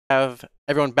have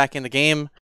everyone back in the game.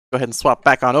 Go ahead and swap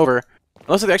back on over. It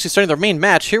looks like they're actually starting their main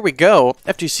match. Here we go.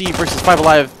 FGC versus 5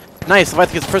 Alive. Nice.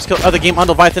 Leviathan gets the first kill of the game on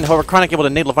Leviathan. However, Chronic able to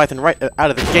nade Leviathan right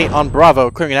out of the gate on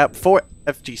Bravo, clearing it out for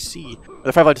FGC.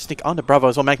 The 5 Alive to sneak onto Bravo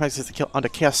as well. Max gets the kill onto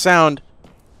Chaos Sound.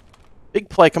 Big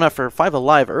play coming out for 5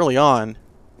 Alive early on.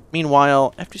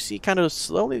 Meanwhile, FGC kind of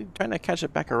slowly trying to catch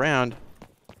it back around.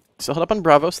 Still held up on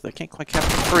Bravo, so they can't quite capture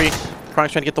free.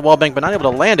 Chronic's trying to get the wall bang, but not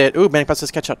able to land it. Ooh, Manic does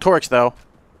catch out Torix, though.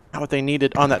 Not what they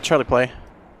needed on that Charlie play.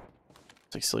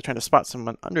 So he's still trying to spot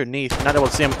someone underneath. Not able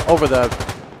to see him over the...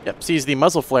 Yep, sees the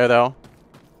muzzle flare, though.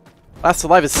 Last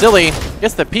alive is Silly.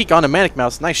 Gets the peek onto Manic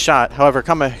Mouse. Nice shot. However,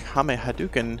 Kamehame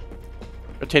Hadouken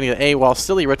rotating to A while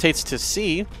Silly rotates to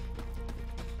C.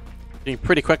 Doing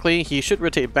pretty quickly. He should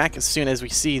rotate back as soon as we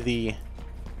see the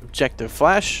objective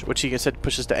flash, which he said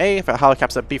pushes to A. Valhalla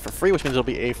caps at B for free, which means it'll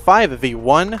be a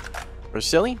 5v1 for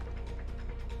Silly.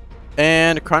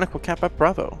 And Chronic will cap up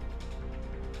Bravo.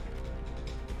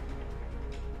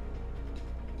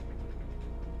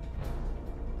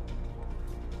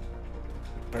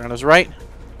 Player on his right.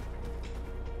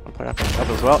 One player up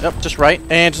as well. Yep, just right.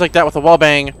 And just like that with a wall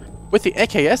bang with the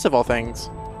AKS of all things.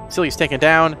 Silly's taken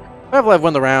down. 5 Alive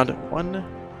win the round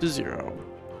 1-0.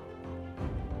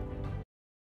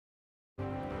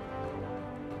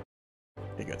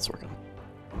 Okay, good, it's working.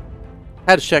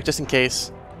 Had to check just in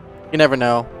case. You never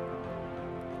know.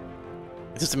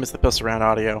 It's just a miss the pill surround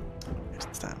audio. Here's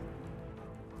this time.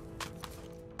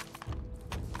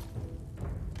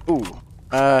 Ooh.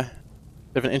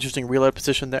 Bit of an interesting reload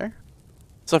position there.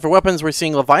 So for weapons, we're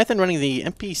seeing Leviathan running the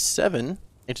MP7,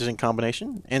 interesting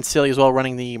combination, and Silly as well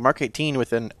running the Mark 18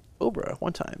 with an Cobra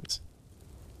 1x.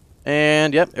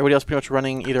 And yep, everybody else pretty much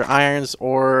running either irons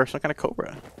or some kind of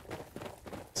Cobra.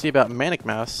 Let's see about Manic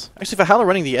Mouse. Actually, Valhalla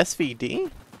running the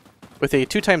SVD with a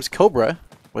 2x Cobra,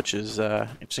 which is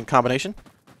interesting combination.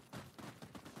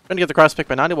 Trying to get the cross pick,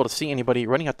 but not able to see anybody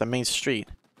running out the main street.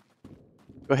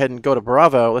 Go ahead and go to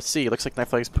Bravo. Let's see. Looks like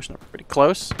Knife Leg's pushing up pretty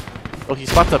close. Will he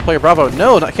spot that player Bravo?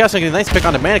 No, not Chaos getting a nice pick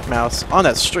onto Manic Mouse on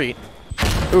that street.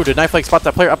 Ooh, did Knife Leg spot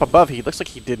that player up above? He looks like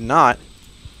he did not.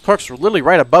 Torx literally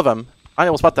right above him.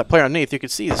 Unable to spot that player underneath. You can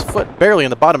see his foot barely in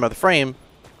the bottom of the frame.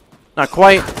 Not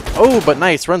quite. Oh, but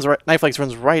nice. Knife Legs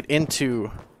runs right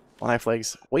into... Well, Knife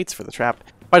Legs waits for the trap.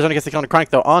 Pioneer gets the kill on Chronic,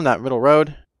 though, on that middle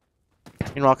road.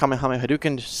 Meanwhile, Kamehame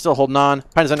Hadouken still holding on.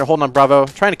 Pioneer holding on Bravo.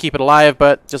 Trying to keep it alive,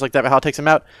 but just like that, Valhalla takes him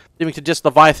out. Leaving to just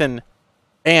Leviathan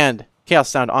and Chaos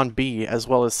Sound on B, as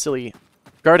well as Silly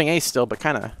guarding A still, but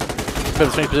kind of a bit of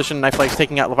a strange position. Knife Legs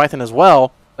taking out Leviathan as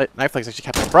well. Knife Legs actually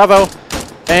captured Bravo.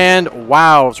 And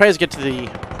wow, tries to get to the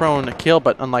prone kill,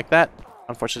 but unlike that,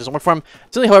 unfortunately doesn't work for him.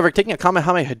 Silly, however, taking a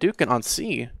Kamehame Hadouken on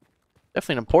C.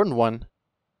 Definitely an important one.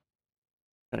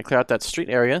 Trying to clear out that street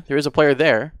area. There is a player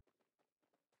there.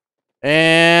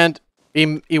 And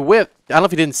he whipped. I don't know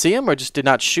if he didn't see him or just did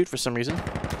not shoot for some reason.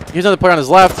 Here's another player on his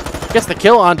left. Gets the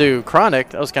kill onto Chronic.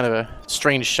 That was kind of a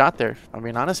strange shot there, if I'm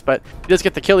being honest. But he does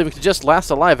get the kill. Even to just last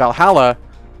alive, Valhalla.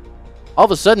 All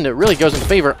of a sudden, it really goes in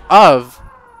favor of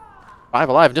 5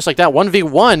 Alive. Just like that,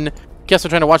 1v1. Guess I'm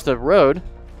trying to watch the road.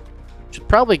 Should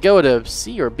probably go to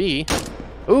C or B.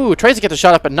 Ooh, tries to get the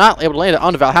shot up, but not able to land it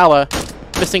onto Valhalla.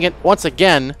 Missing it once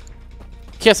again.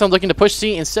 Chaos Sound looking to push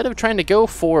C instead of trying to go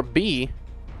for B.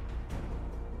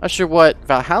 Not sure what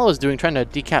Valhalla is doing, trying to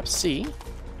decap C.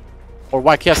 Or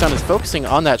why Chaos Sound is focusing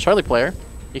on that Charlie player.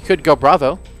 He could go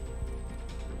Bravo.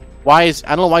 I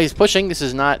don't know why he's pushing. This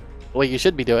is not what you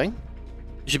should be doing.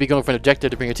 You should be going for an objective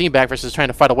to bring your team back versus trying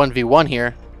to fight a 1v1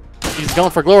 here. He's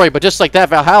going for glory, but just like that,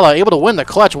 Valhalla able to win the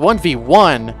clutch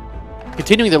 1v1.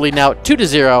 Continuing their lead now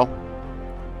 2-0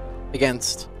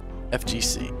 against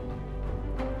FGC.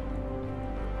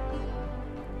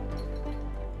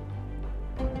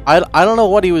 I don't know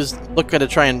what he was looking to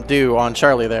try and do on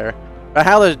Charlie there.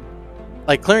 Valhalla,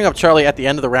 like, clearing up Charlie at the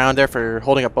end of the round there for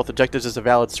holding up both objectives is a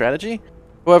valid strategy.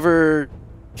 However,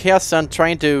 Chaos Sound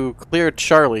trying to clear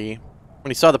Charlie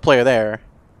when he saw the player there.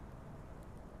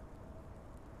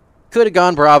 Could have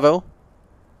gone Bravo.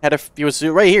 He was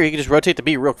right here, he could just rotate to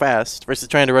B real fast versus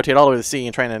trying to rotate all the way to C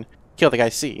and trying to kill the guy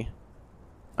C.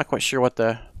 Not quite sure what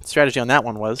the strategy on that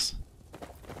one was.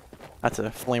 Not to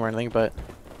flame or anything, but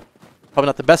probably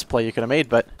not the best play you could have made,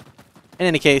 but in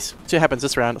any case, see what happens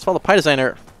this round. Let's follow the Pie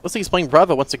Designer. Looks like he's playing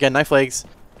Bravo once again. Knife Legs.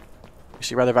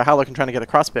 Actually, rather Valhalla can trying to get a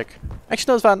cross pick.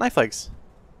 Actually, knows about Knife Legs.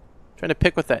 Trying to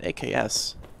pick with that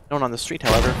AKS. No one on the street,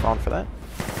 however, falling for that.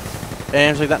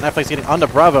 And like that, Knife Legs getting onto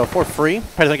Bravo for free.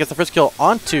 Pie Designer gets the first kill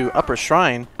onto Upper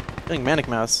Shrine. Killing Manic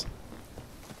Mouse.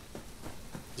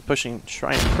 He's pushing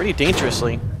Shrine pretty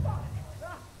dangerously.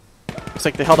 Looks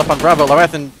like they held up on Bravo.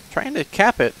 Leviathan trying to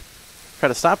cap it. try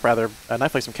to stop, rather.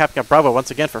 Knifeflakes from capping up Bravo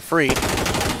once again for free.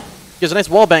 Gives a nice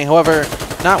wall bang, however,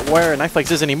 not where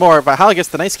Knifeflakes is anymore. Valhalla gets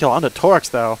the nice kill onto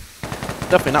Torx, though.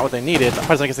 Definitely not what they needed.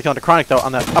 Partizan gets the kill onto Chronic, though,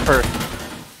 on that upper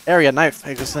area.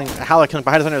 Valhalla killing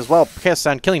Partizan as well. Chaos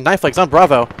Sound killing Knifeflakes on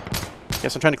Bravo.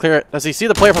 Chaos Sound trying to clear it. Does he see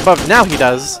the player from above? Now he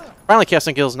does. Finally, Chaos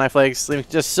Sound kills Knifeflakes, leaving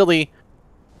just Silly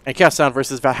and Chaos Sound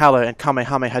versus Valhalla and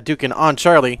Kamehame Hadouken on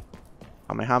Charlie.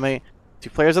 Kamehame, 2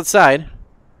 players outside.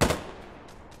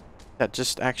 That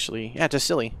just actually, yeah, just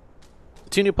Silly. The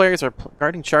 2 new players are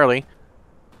guarding Charlie.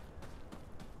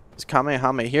 Does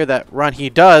Kamehame hear that run? He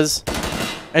does.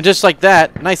 And just like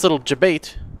that, nice little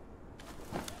debate.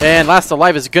 And last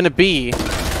alive is going to be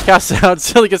Chaos Sound.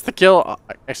 Silly gets the kill.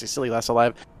 Actually, Silly last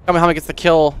alive. Kamehame gets the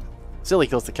kill. Silly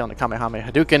kills the kill into Kamehame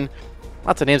Hadouken.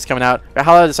 Lots of names coming out.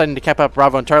 Valhalla deciding to cap up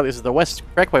Bravo and Charlie. This is the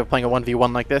correct way of playing a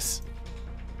 1v1 like this.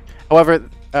 However,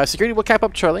 Security will cap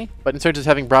up Charlie, but Insurgents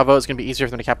having Bravo is going to be easier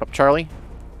for them to cap up Charlie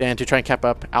than to try and cap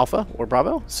up Alpha or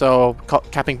Bravo. So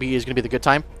capping B is going to be the good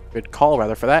time. Good call,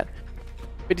 rather, for that.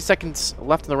 50 seconds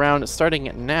left in the round, starting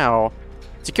now.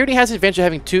 Security has the advantage of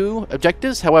having 2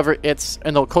 objectives. However, it's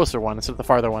in the closer one instead of the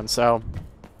farther one. So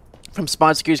from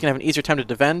spawn, Security's going to have an easier time to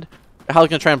defend. Valhalla's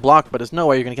going to try and block, but there's no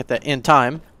way you're going to get that in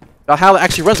time. Valhalla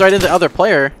actually runs right into the other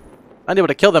player. Unable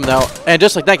to kill them, though. And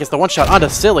just like that, gets the one-shot onto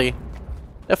Silly.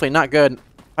 Definitely not good.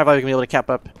 5 going to be able to cap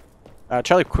up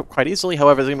Charlie quite easily.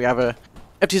 However, there's going to have a...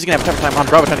 FTC's going to have a tough time on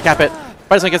Bravo trying to cap it.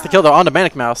 Partizan gets the kill, though, onto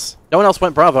Manic Mouse. No one else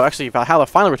went Bravo. Actually, Valhalla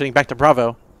finally returning back to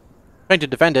Bravo. Trying to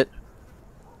defend it.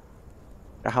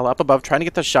 Valhalla up above, trying to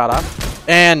get the shot off.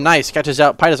 And nice. Catches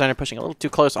out. Partizan pushing a little too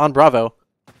close on Bravo.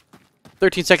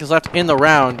 13 seconds left in the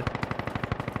round.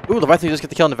 Ooh, Leviathan just get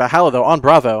the kill into Valhalla, though, on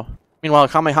Bravo. Meanwhile,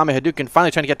 Kamehame Hadouken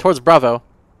finally trying to get towards Bravo.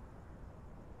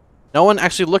 No one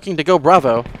actually looking to go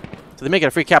Bravo. So they make it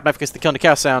a free cap. Knife gets the kill into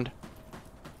Chaos Sound.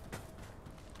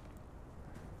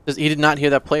 He did not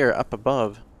hear that player up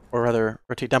above. Or rather,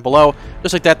 rotate down below.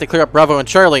 Just like that, they clear up Bravo and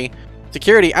Charlie.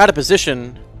 Security out of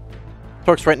position.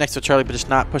 Torx right next to Charlie, but just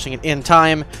not pushing it in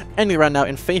time. Ending the round now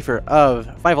in favor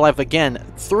of 5 Alive again.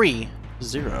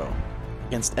 3-0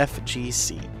 against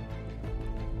FGC.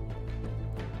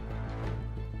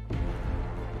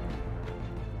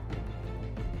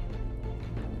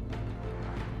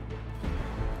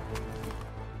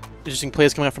 Interesting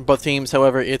plays coming out from both teams.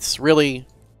 However, it's really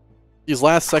these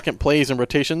last second plays and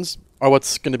rotations are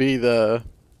what's going to be the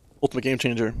ultimate game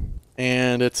changer.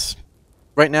 And it's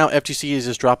right now FGC is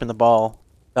just dropping the ball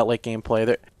that late game play.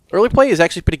 Their early play is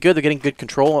actually pretty good. They're getting good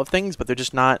control of things, but they're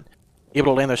just not able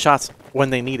to land their shots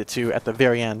when they need it to at the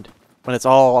very end. When it's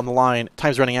all on the line,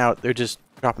 time's running out, they're just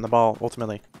dropping the ball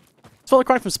ultimately. Swallow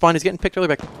Chronic from spawn. He's getting picked early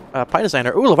by Pie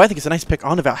Designer. Ooh, Leviathan gets a nice pick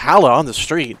onto Valhalla on the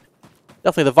street.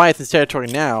 Definitely Leviathan's territory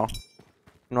now.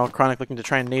 And all Chronic looking to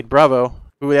try and nade Bravo.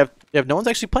 Who they have no one's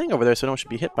actually playing over there, so no one should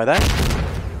be hit by that.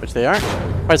 Which they aren't.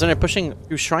 Pie Designer pushing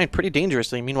through Shrine pretty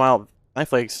dangerously. Meanwhile,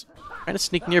 Knifeflakes trying to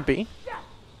sneak near B.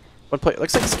 One play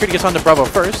looks like Security gets onto Bravo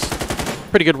first.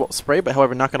 Pretty good spray, but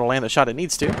however not going to land the shot it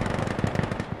needs to.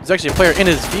 There's actually a player in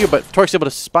his view, but Torx able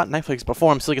to spot Knifeflakes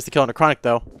before him. Still gets the kill on the Chronic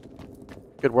though.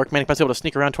 Good work. Manic able to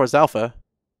sneak around towards Alpha.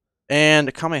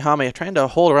 And Kamehame trying to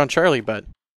hold around Charlie, but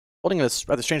holding in this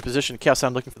rather strange position. Chaos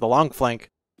Sound looking for the long flank.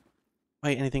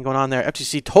 Wait, anything going on there?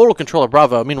 FTC total control of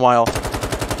Bravo. Meanwhile,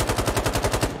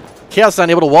 Chaos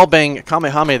Sound able to wallbang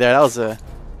Kamehame there. That was a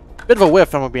bit of a whiff,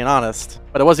 if I'm being honest.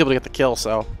 But I was able to get the kill,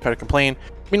 so try to complain.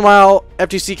 Meanwhile,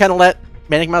 FTC kind of let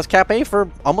Manic Mouse cap A for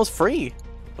almost free.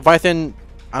 Leviathan,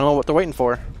 I don't know what they're waiting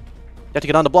for. You have to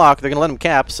get on the block. They're going to let him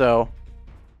cap, so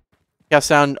Chaos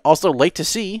Sound also late to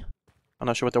see. I'm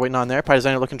not sure what they're waiting on there. Pie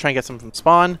Designer looking to try and get some from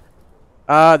spawn.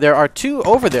 There are 2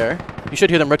 over there. You should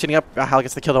hear them rotating up. Hal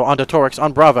gets the kill though onto Torx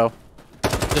on Bravo.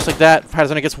 Just like that, Pie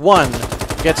Designer gets 1,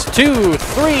 gets 2,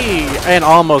 3, and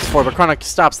almost 4. But Chronic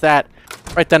stops that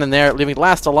right then and there, leaving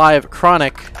last alive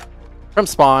Chronic from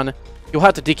spawn. You'll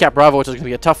have to decap Bravo, which is going to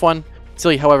be a tough one.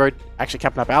 Silly, however, actually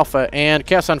capping up Alpha. And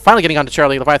Chaos Sound finally getting onto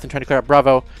Charlie. Leviathan trying to clear up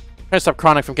Bravo. Trying to stop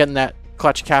Chronic from getting that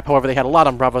clutch cap. However, they had a lot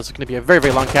on Bravo, so it's going to be a very,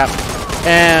 very long cap.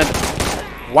 And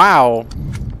wow.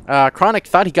 Chronic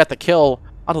thought he got the kill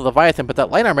onto Leviathan, but that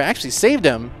light armor actually saved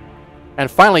him. And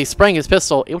finally, spraying his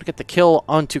pistol, able to get the kill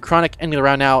onto Chronic, ending the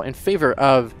round now in favor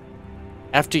of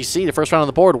FGC. The first round on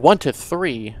the board,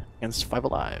 1-3 against 5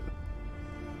 Alive.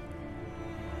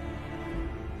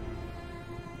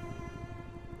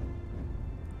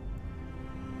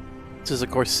 This is, of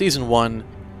course, Season 1,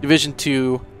 Division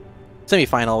 2,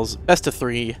 SemiFinals, Best of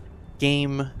 3,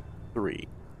 Game 3.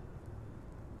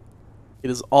 It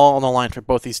is all on the line for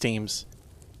both these teams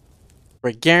for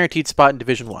a guaranteed spot in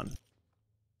Division 1.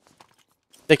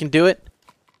 They can do it.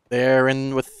 They're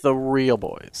in with the real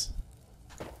boys.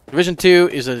 Division 2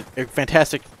 is a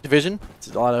fantastic division.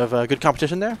 There's a lot of good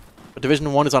competition there. But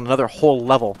Division 1 is on another whole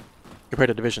level compared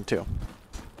to Division 2.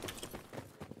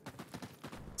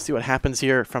 Let's see what happens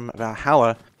here from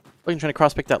Valhalla. Looking trying to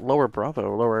cross-pick that lower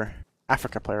Bravo, lower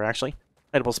Africa player, actually.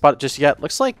 Not able to spot it just yet.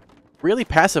 Looks like really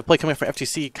passive play coming from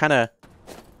FTC, kind of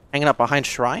hanging up behind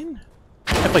Shrine.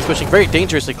 Definitely pushing very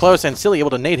dangerously close, and Silly able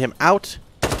to nade him out.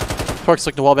 Torx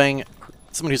looking to wallbang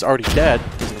someone who's already dead.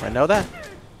 Doesn't everyone know that?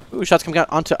 Ooh, shots coming out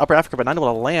onto Upper Africa, but not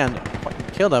able to land.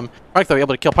 Kill them. Chronic, though,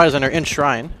 able to kill Pyroxener in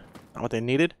Shrine. Not what they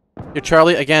needed. Here,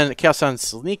 Charlie, again, Chaos Sound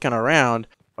sneaking around.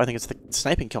 I think it's the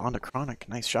sniping kill onto Chronic.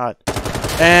 Nice shot.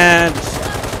 And,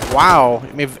 wow.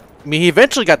 I mean, he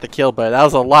eventually got the kill, but that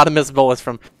was a lot of missed bullets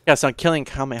from Chaos Sound killing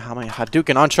Kamehameha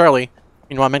Hadouken on Charlie.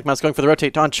 Meanwhile, Manic Mouse going for the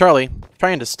rotate on Charlie,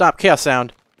 trying to stop Chaos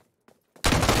Sound.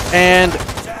 And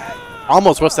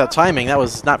almost what's that timing? That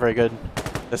was not very good.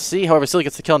 Let's see, however, Silly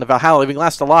gets the kill into Valhalla, leaving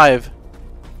last alive.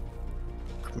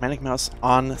 Manic Mouse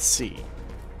on C.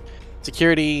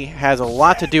 Security has a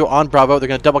lot to do on Bravo. They're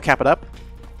going to double cap it up.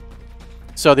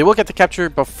 So they will get the capture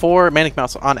before Manic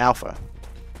Mouse on Alpha.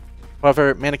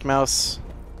 However, Manic Mouse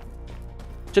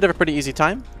should have a pretty easy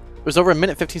time. It was over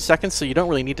 1:15 seconds, so you don't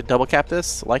really need to double cap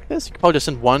this like this. You can probably just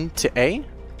send one to A.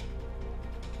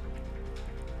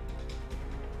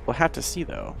 We'll have to see,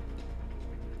 though.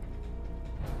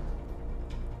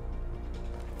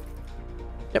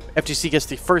 Yep, FGC gets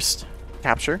the first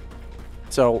capture.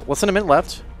 So, less than a minute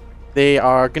left. They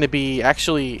are going to be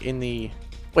actually in the...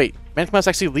 Wait, Manic Mouse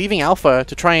actually leaving Alpha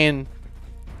to try and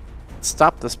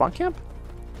stop the spawn camp?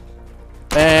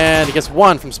 And he gets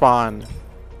one from spawn.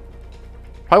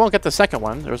 Probably won't get the second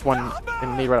one. There was one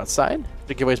in me right outside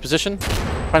to give away his position.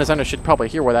 Prime Designer should probably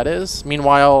hear where that is.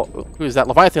 Meanwhile, who is that?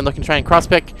 Leviathan looking to try and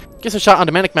cross-pick. Gets a shot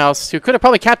onto Manic Mouse, who could have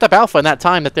probably capped up Alpha in that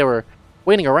time that they were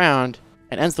waiting around,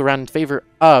 and ends the round in favor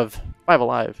of 5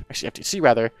 alive. Actually, FTC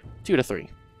rather. 2-3.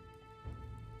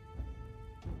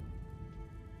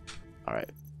 Alright.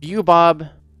 View Bob.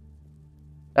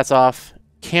 That's off.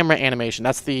 Camera animation.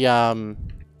 That's the, I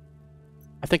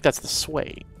think that's the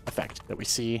sway effect that we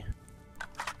see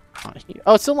on here.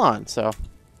 Oh, it's still on, so.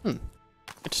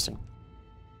 Interesting.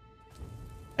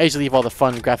 I usually leave all the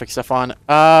fun graphic stuff on.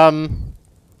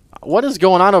 What is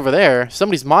going on over there?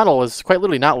 Somebody's model is quite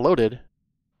literally not loaded.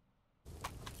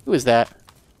 Who is that?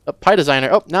 A Pie Designer.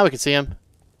 Oh, now we can see him.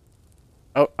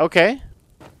 Oh, okay.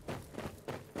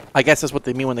 I guess that's what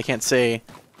they mean when they can't say,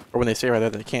 or when they say rather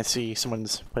that they can't see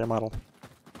someone's player model.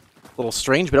 A little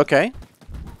strange, but okay.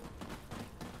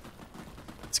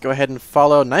 Let's go ahead and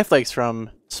follow Knife Legs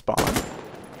from spawn.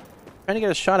 Trying to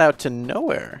get a shot out to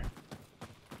nowhere.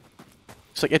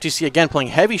 Looks like FGC again playing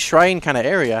heavy Shrine kind of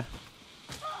area.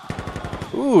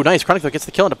 Ooh, nice. Chronic though gets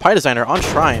the kill into Pie Designer on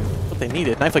Shrine. What they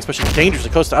needed. Knife Legs pushing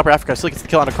dangerously close to Upper Africa. Still gets the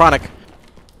kill onto Chronic.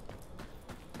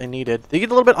 They needed. They get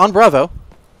a little bit on Bravo.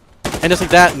 And just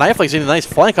like that, Knife Legs getting a nice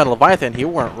flank on Leviathan. He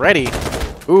weren't ready.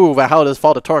 Ooh, Valhalla does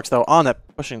fall to Torx though on that,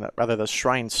 pushing that, rather the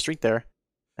Shrine street there.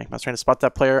 I was trying to spot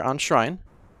that player on Shrine.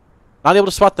 Not able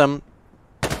to spot them.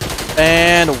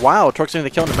 And wow, Torx getting the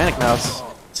kill into Manic Mouse.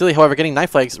 Silly, however, getting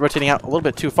Knife Legs, rotating out a little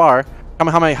bit too far.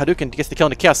 Kamehameha Hadouken gets the kill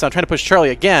into Chaos Sound, trying to push Charlie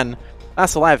again.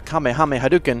 Last alive, Kamehameha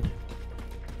Hadouken.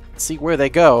 Let's see where they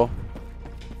go.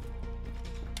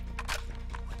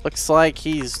 Looks like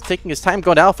he's taking his time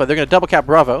going to Alpha. They're going to double cap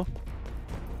Bravo.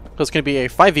 So it's going to be a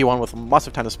 5v1 with lots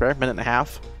of time to spare, minute and a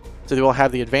half. So they will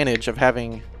have the advantage of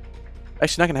having...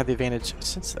 Actually, not going to have the advantage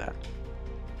since that.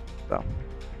 So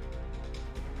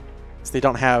they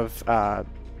don't have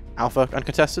Alpha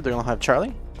uncontested. They're going to have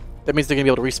Charlie. That means they're going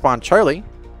to be able to respawn Charlie.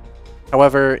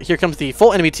 However, here comes the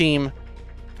full enemy team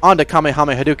onto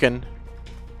Kamehameha Hadouken.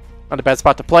 Not a bad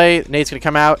spot to play. Nade's going to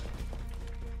come out.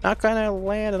 Not going to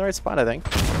land in the right spot, I think.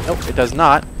 Nope, it does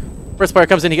not. First player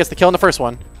comes in. He gets the kill on the first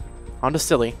one. Onto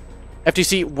Silly.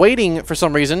 FTC waiting for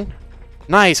some reason.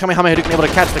 Nice. Kamehameha Hadouken able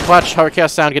to catch the clutch. However,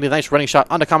 Chaos Sound getting a nice running shot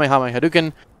onto Kamehameha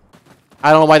Hadouken.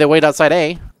 I don't know why they waited outside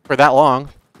A for that long.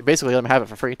 They basically let him have it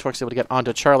for free. Torx able to get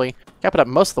onto Charlie. Cap it up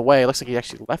most of the way. Looks like he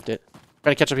actually left it.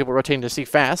 Trying to catch up people rotating to C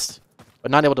fast.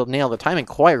 But not able to nail the timing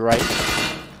quite right.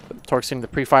 Torx getting the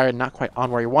pre-fire not quite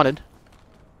on where he wanted.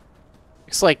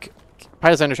 Looks like Pie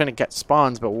Designer trying to get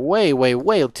spawns, but way, way,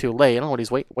 way too late. I don't know what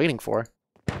he's waiting for.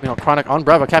 You know, Chronic on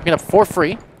Bravo, capping up for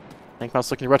free. Knife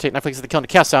Mouse looking to rotate. Knife Legs is the kill into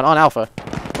Chaos Sound on Alpha.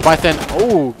 Leviathan,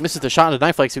 oh, misses the shot into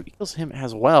Knife Legs, who kills him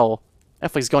as well.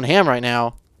 Knife Legs going ham right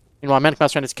now. Meanwhile, Manic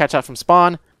Mouse trying to catch out from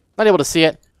spawn. Not able to see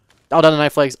it. All done to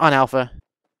Knife Legs on Alpha.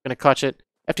 Gonna clutch it.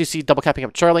 FTC double capping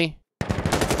up Charlie.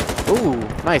 Ooh,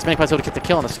 nice. Manic Mouse able to get the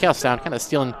kill on the Chaos Sound. Kind of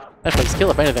stealing Knife Legs' kill,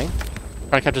 if anything.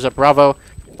 Chronic captures up Bravo.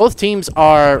 Both teams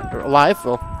are alive.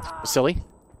 Well, silly.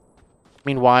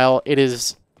 Meanwhile, it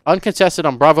is uncontested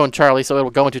on Bravo and Charlie, so it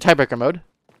will go into tiebreaker mode.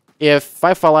 If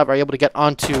 5 Alive are able to get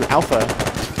onto Alpha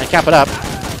and cap it up,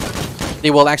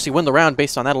 they will actually win the round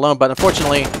based on that alone. But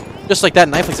unfortunately, just like that,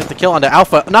 Kniflix gets the kill onto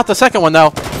Alpha. Not the second one,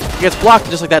 though. He gets blocked,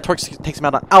 just like that. Torx takes him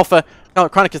out on Alpha. Now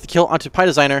Chronic gets the kill onto Pie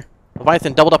Designer.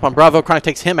 Leviathan doubled up on Bravo. Chronic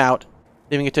takes him out,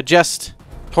 leaving it to just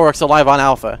Torx alive on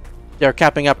Alpha. They're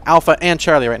capping up Alpha and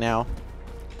Charlie right now.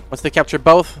 Once they capture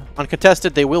both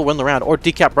uncontested, they will win the round, or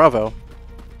decap Bravo,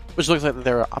 which looks like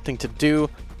they're opting to do.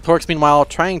 Torx, meanwhile,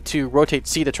 trying to rotate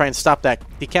C to try and stop that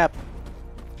decap.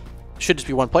 Should just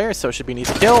be one player, so it should be an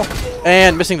easy kill.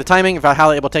 And missing the timing,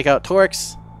 Valhalla able to take out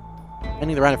Torx.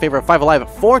 Ending the round in favor of 5 Alive,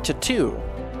 4-2.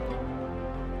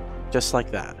 Just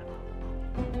like that.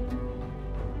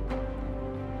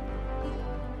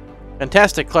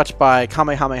 Fantastic clutch by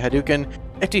Kamehameha Hadouken.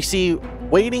 FTC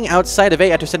waiting outside of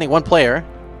A after sending one player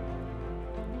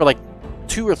for like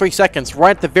 2 or 3 seconds,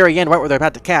 right at the very end, right where they're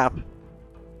about to cap.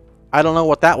 I don't know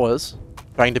what that was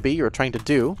trying to be or trying to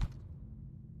do.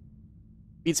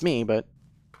 Beats me, but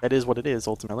that is what it is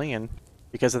ultimately, and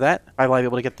because of that, I was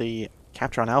able to get the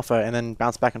capture on Alpha and then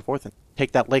bounce back and forth and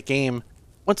take that late game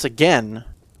once again.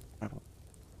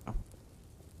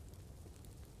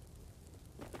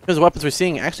 Because the weapons we're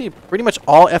seeing, actually pretty much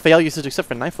all FAL usage except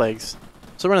for knife legs.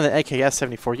 So running the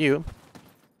AKS 74U.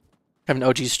 Have an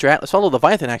OG strat. Let's follow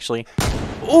Leviathan actually.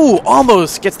 Ooh,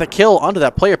 almost gets the kill onto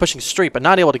that player pushing straight, but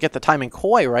not able to get the timing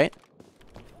quite right.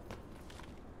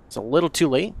 It's a little too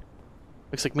late.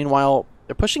 Looks like meanwhile,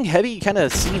 they're pushing heavy kind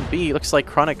of C and B. Looks like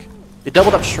Chronic, they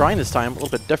doubled up Shrine this time, a little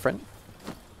bit different.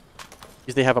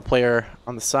 Because they have a player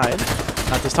on the side.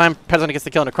 Not this time. Peasant gets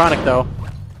the kill into Chronic though.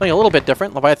 Playing a little bit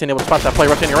different. Leviathan able to spot that play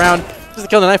rotating around. Gets the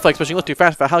kill on the knife flex, pushing a little too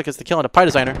fast. Valhalla gets the kill on a Pie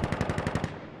Designer.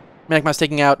 Manic Mouse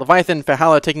taking out Leviathan.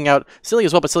 Valhalla taking out Silly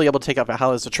as well, but Silly able to take out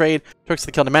Valhalla as a trade. Torx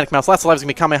the kill on Manic Mouse. Last alive is going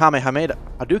to be Kamehameha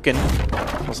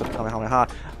Hadouken. Also Kamehameha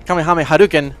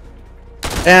Hadouken.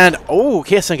 And, oh,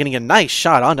 KSN getting a nice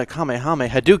shot onto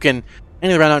Kamehameha Hadouken.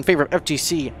 Ending the round out in favor of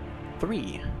FGC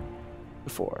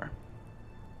 3-4.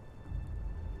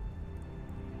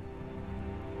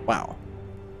 Wow.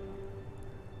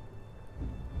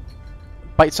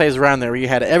 Bite-sized round there where you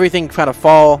had everything kind of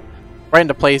fall right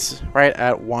into place right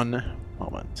at one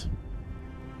moment.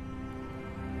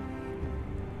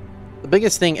 The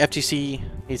biggest thing FGC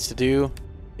needs to do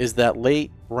is that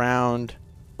late round,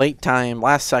 late time,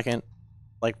 last second,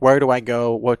 like where do I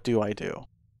go, what do I do?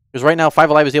 Because right now 5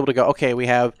 Alive is able to go, okay, we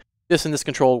have this and this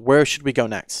control, where should we go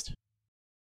next?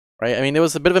 Right? I mean, there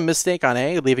was a bit of a mistake on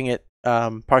A, leaving it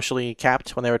partially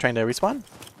capped when they were trying to respawn.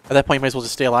 At that point, you might as well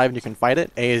just stay alive and you can fight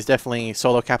it. A is definitely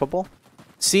solo cappable.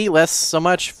 C, less so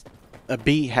much.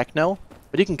 B, heck no.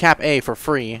 But you can cap A for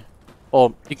free.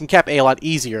 Well, you can cap A a lot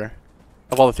easier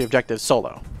of all the 3 objectives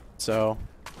solo. So,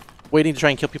 waiting to try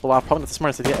and kill people off, probably not the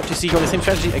smartest idea. FGC going the same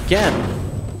strategy again.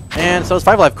 And so it's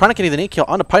 5 Alive. Chronic getting the nade kill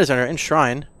on the Pie Designer in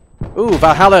Shrine. Ooh,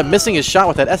 Valhalla missing his shot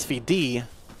with that SVD.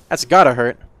 That's gotta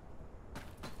hurt.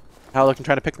 Valhalla can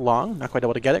try to pick long. Not quite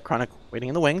able to get it. Chronic waiting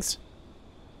in the wings.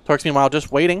 Torx, meanwhile,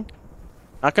 just waiting.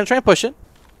 Not going to try and push it.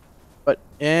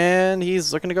 And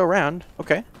he's looking to go around.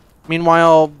 Okay.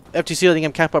 Meanwhile, FTC letting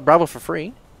him cap up Bravo for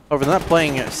free. However, they're not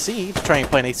playing C to try and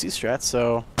play an AC strat,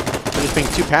 so they're just being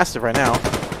too passive right now.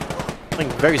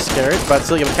 Playing very scared, but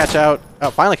still able to catch out.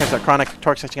 Oh, finally catch out Chronic.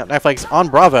 Torx catching out Knife Legs on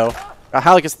Bravo.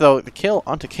 Valhalla gets the kill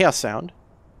onto Chaos Sound.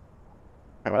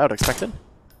 What I would have expected.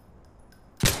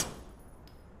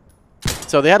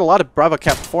 So they had a lot of Bravo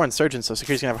cap before Insurgents, so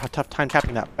Security's going to have a tough time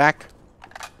capping that back.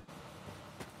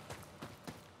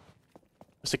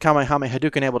 So Kamehameha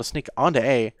Hadouken able to sneak onto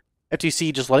A.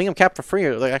 FTC just letting him cap for free,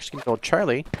 or they're actually going to go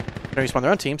Charlie. They're going to respawn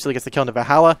their own team, so he gets the kill into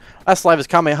Valhalla. Last alive is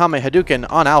Kamehameha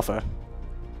Hadouken on Alpha.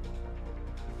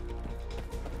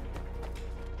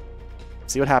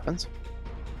 See what happens.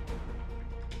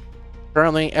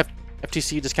 Currently,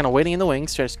 FTC just kind of waiting in the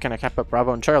wings, to just kind of cap up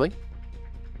Bravo and Charlie.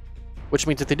 Which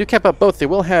means if they do cap up both, they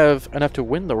will have enough to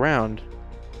win the round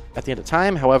at the end of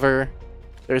time. However,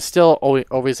 there's still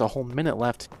always a whole minute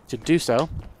left to do so.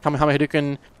 Kamehameha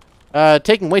Hadouken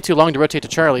taking way too long to rotate to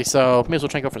Charlie, so may as well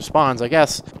try and go for spawns, I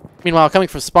guess. Meanwhile, coming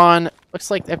from spawn,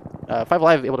 looks like 5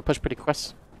 Alive able to push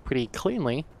pretty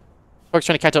cleanly. Torx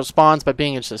trying to catch up spawns, but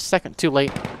being just a second too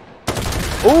late.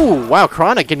 Ooh, wow,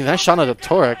 Chronic getting that shot onto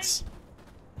Torx.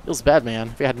 Feels bad, man.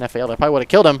 If he had an FAL, I probably would have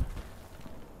killed him.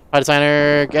 Pie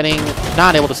Designer getting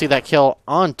not able to see that kill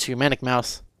onto Manic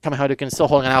Mouse. Kamehameha Hadouken still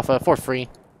holding on Alpha for free.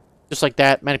 Just like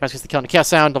that, Manic Mouse gets the kill on the Chaos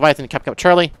Sound. Leviathan cap up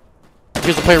Charlie.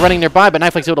 Here's the player running nearby, but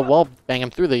Kniflix able to wall bang him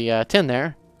through the tin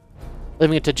there.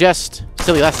 Leaving it to Jest.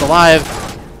 Silly last alive.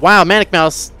 Wow, Manic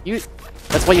Mouse,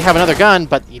 that's why you have another gun,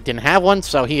 but you didn't have one,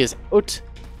 so he is out.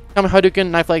 Kamehameha Hadouken,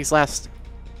 Knife Legs last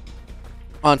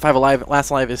on 5 alive.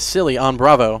 Last alive is Silly on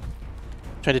Bravo.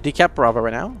 Trying to decap Bravo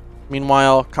right now.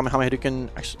 Meanwhile, Kamehameha Hadouken,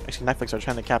 actually Knife Legs are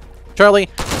trying to cap Charlie.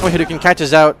 Kamehameha Hadouken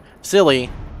catches out Silly,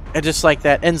 and just like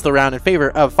that ends the round in favor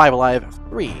of 5 alive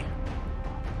 3.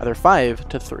 Either 5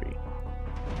 to 3.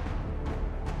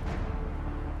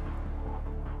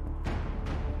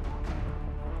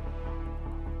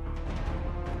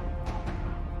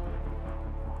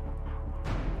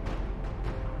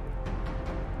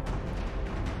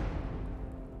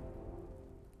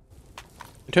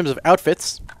 In terms of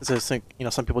outfits, this is,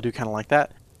 some people do kind of like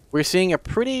that. We're seeing a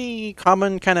pretty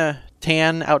common kind of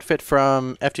tan outfit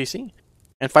from FGC,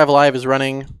 and 5 Alive is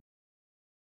running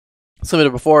similar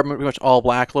to before, pretty much all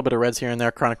black, a little bit of reds here and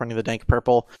there. Chronic running the dank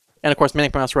purple, and of course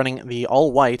Manic Mouse running the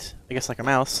all white. I guess like a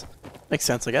mouse. Makes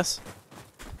sense, I guess.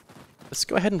 Let's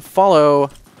go ahead and follow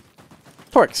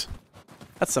Torx.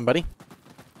 That's somebody.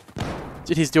 See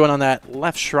what he's doing on that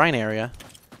left shrine area.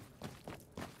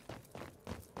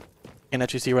 And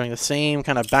FGC running the same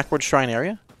kind of backward shrine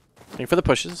area. Looking for the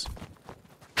pushes.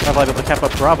 Not able to cap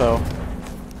up Bravo.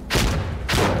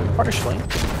 Partially.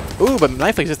 Ooh, but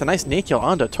Knife Legs is a nice nade kill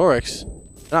onto Torx.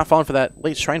 They're not falling for that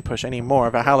late shrine push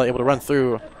anymore. Valhalla able to run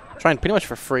through shrine pretty much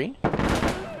for free.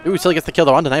 Ooh, still gets the kill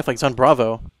though onto Knife Legs on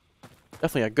Bravo.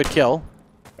 Definitely a good kill.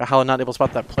 Valhalla not able to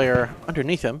spot that player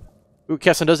underneath him. Ooh,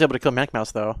 Kesson does able to kill Manic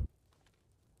Mouse though.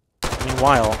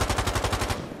 Meanwhile,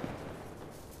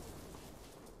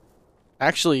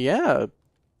 actually, yeah.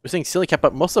 We're seeing Silly cap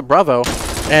up most of Bravo,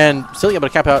 and Silly able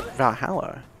to cap out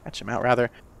Valhalla. Catch him out, rather.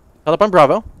 Held up on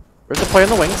Bravo. Where's the player in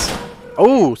the wings?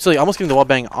 Oh, Silly almost getting the wall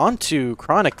bang onto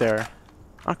Chronic there.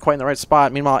 Not quite in the right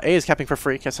spot. Meanwhile, A is capping for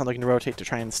free. Kesson looking to rotate to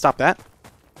try and stop that.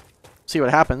 See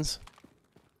what happens.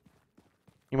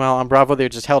 Meanwhile, on Bravo, they're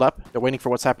just held up. They're waiting for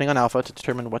what's happening on Alpha to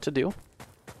determine what to do.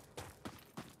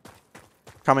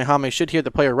 Kamehameha should hear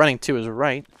the player running to his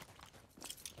right.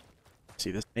 See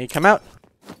this nade come out.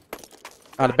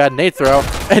 Not a bad nade throw.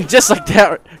 And just like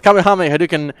that, Kamehameha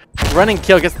Hadouken running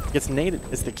kill gets naded.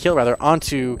 It's the kill rather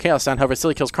onto Chaos Sound. However,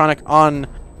 Silly kills Chronic on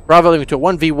Bravo, leading to a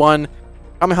 1v1.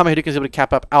 Kamehameha Hadouken is able to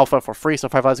cap up Alpha for free, so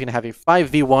 5 Alive is going to have a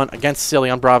 5v1 against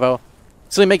Silly on Bravo.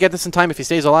 Silly may get this in time if he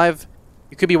stays alive.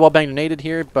 He could be wall banged or naded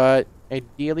here, but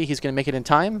ideally he's going to make it in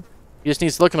time. He just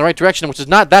needs to look in the right direction, which is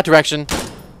not that direction.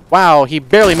 Wow, he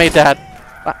barely made that.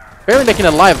 Barely making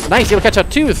it alive. Nice, able to catch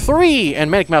out 2, 3, and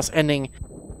Manic Mouse ending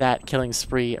that killing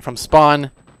spree from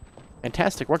spawn.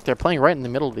 Fantastic work there, playing right in the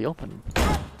middle of the open.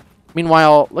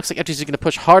 Meanwhile, looks like FGC is going to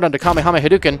push hard onto Kamehameha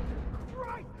Hadouken.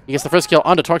 He gets the first kill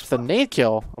onto Torx with a nade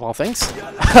kill, of all things.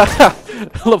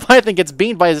 Leviathan gets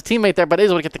beamed by his teammate there, but is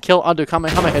able to get the kill onto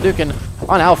Kamehameha Hadouken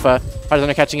on Alpha. Fighters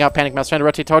are catching out, Panic Mouse trying to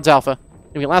rotate towards Alpha.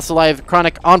 We get last alive,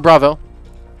 Chronic on Bravo.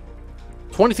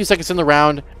 23 seconds in the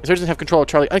round. Insurgents have control of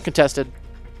Charlie uncontested.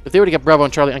 If they were to get Bravo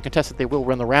and Charlie uncontested, they will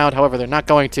win the round. However, they're not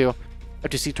going to.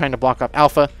 FGC trying to block off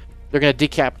Alpha. They're going to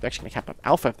decap. They're actually going to cap up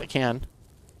Alpha if they can.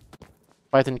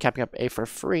 Leviathan capping up A for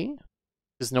free,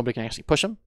 because nobody can actually push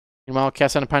him. Meanwhile,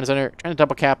 Cass and Pine Designer trying to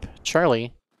double cap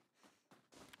Charlie.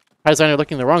 Pine Designer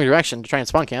looking in the wrong direction to try and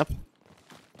spawn camp.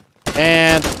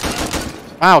 And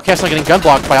wow, Cass getting gun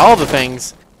blocked by all the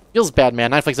things. Feels bad, man.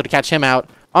 Knife Legs able to catch him out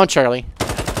on Charlie.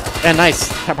 And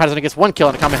nice. Pine Designer gets 1 kill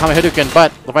on the Kamehameha Hadouken,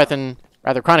 but Leviathan,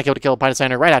 rather Chronic, able to kill Pine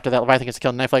Designer right after that. Leviathan gets to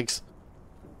kill Knife Legs.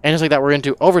 And just like that, we're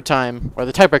into overtime, or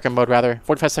the tiebreaker mode, rather.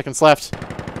 45 seconds left.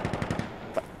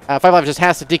 5 Alive just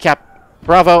has to decap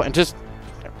Bravo, and just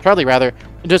Charlie, rather.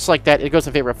 And just like that, it goes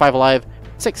in favor of 5 Alive.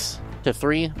 6 to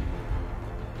 3.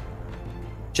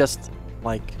 Just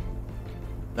like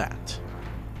that.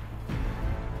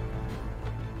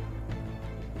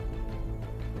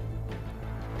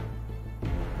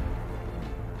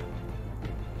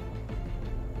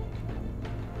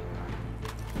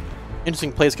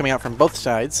 Interesting plays coming out from both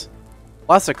sides.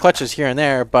 Lots of clutches here and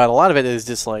there, but a lot of it is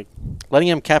just like letting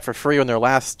them cap for free when they're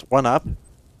last one up,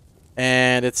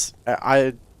 and it's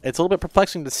a little bit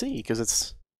perplexing to see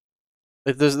because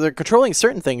they're controlling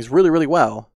certain things really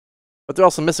well, but they're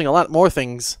also missing a lot more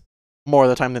things more of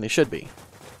the time than they should be.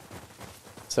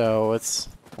 So it's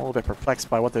a little bit perplexed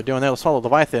by what they're doing there. Let's follow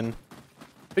Leviathan.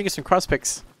 We get some cross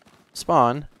picks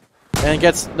spawn, and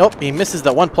gets he misses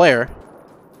that one player.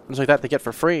 Just like that, they get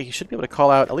for free. He should be able to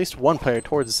call out at least one player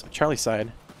towards Charlie's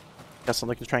side. Guess I'm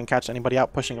looking to try and catch anybody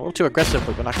out, pushing a little too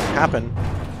aggressively, but not going to happen.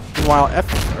 Meanwhile,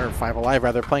 5 Alive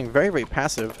rather, playing very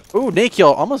passive. Ooh, nade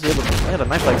kill, almost able to land on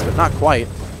Knife Legs, but not quite.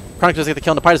 Chronic does get the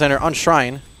kill on the Pie Designer on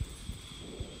Shrine.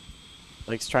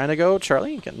 Legs trying to go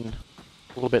Charlie, getting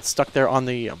a little bit stuck there on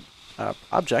the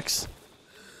objects.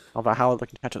 Valhalla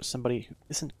looking to catch up somebody who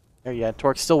isn't there yet.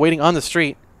 Torque still waiting on the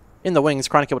street in the wings.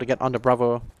 Chronic able to get onto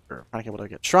Bravo, or Chronic able to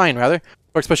get Shrine rather.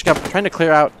 Torque's pushing up, trying to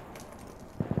clear out.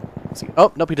 See,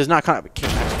 oh nope, he does not.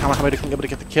 Kamehameha able to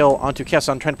get the kill onto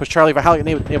Kesson, trying to push Charlie. Valhalla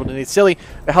able to need Silly.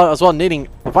 Valhalla as well needing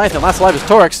Leviathan. Last alive is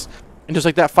Torx, and just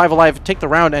like that, 5 alive, take the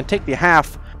round and take the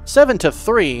half,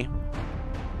 7-3,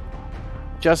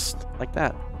 just like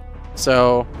that.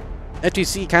 So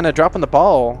FGC kind of dropping the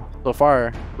ball so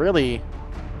far. Really,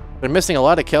 they're missing a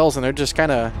lot of kills, and they're just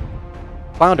kind of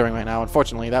floundering right now.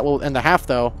 Unfortunately, that will end the half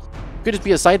though. Could just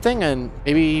be a side thing, and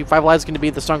maybe 5 alive is going to be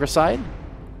the stronger side.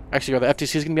 Actually, or the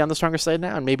FTC is going to be on the stronger side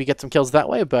now, and maybe get some kills that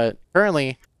way. But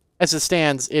currently, as it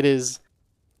stands, it is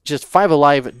just 5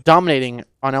 alive dominating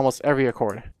on almost every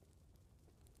accord,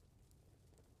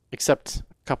 except a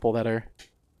couple that are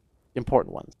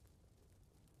important ones.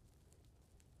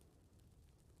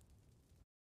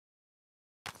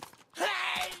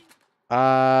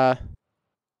 I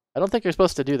don't think you're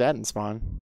supposed to do that in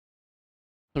spawn.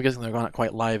 I'm guessing they're not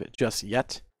quite live just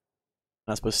yet.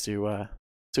 Not supposed to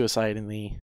suicide in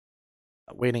the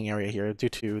waiting area here due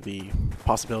to the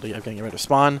possibility of getting rid of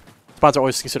spawn. Spawns are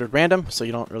always considered random, so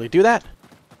you don't really do that.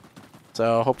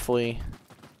 So hopefully,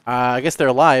 I guess they're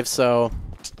alive, so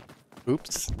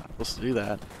oops, not supposed to do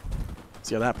that.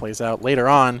 See how that plays out later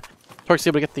on. Torque's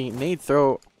able to get the nade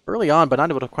throw early on, but not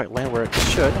able to quite land where it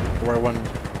should, or where one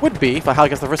would be. Valhalla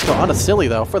gets the first kill on a Silly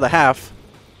though for the half.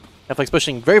 Netflix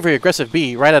pushing very, very aggressive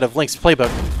B right out of Link's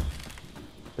playbook.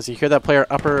 Does he hear that player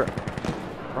upper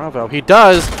Bravo? He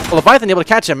does. Well, Leviathan able to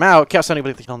catch him out. Chaos not able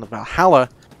to get the kill on the Valhalla.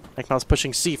 Mike's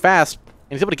pushing C fast,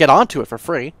 and he's able to get onto it for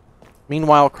free.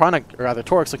 Meanwhile, Chronic, or rather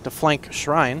Torx, like to flank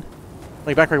Shrine,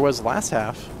 like back where he was last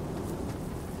half.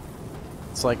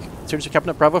 It's like Surge kept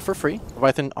up Bravo for free.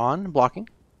 Leviathan on blocking,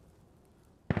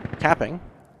 capping.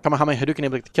 Kamehameha Hadouken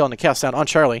able to get the kill on the Chaos Sound on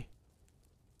Charlie.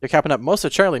 They're capping up most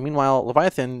of Charlie. Meanwhile,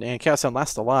 Leviathan and Chaos Sound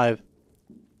last alive.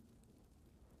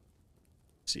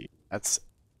 Let's see, that's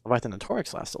Leviathan and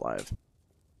Torx last alive.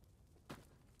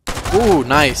 Ooh,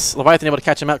 nice. Leviathan able to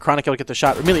catch him out. Chronic able to get the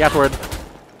shot immediately afterward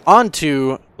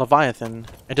onto Leviathan.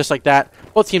 And just like that,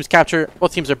 both teams capture.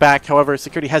 Both teams are back. However,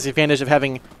 Security has the advantage of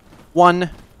having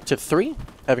 1-3,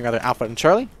 having rather Alpha and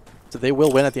Charlie. So they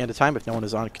will win at the end of time if no one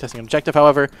is on contesting an objective.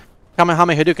 However,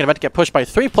 Kamehameha Hadouken about to get pushed by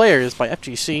 3 players by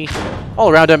FGC all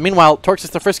around him. Meanwhile, Torx gets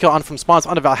the first kill on from spawns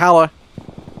onto Valhalla.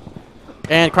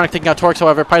 And Chronic taking out Torx,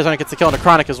 however. Pyrezonic gets the kill on the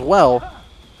Chronic as well.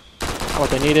 Not what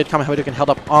they needed. Kamehameha Hadouken held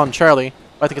up on Charlie.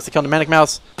 I think it's the kill on the Manic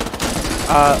Mouse.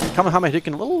 Kamehameha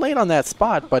Hadouken a little late on that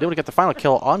spot, but able to get the final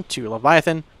kill onto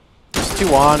Leviathan. Just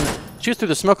 2 on. Shoots through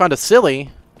the smoke onto Silly.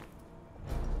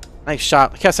 Nice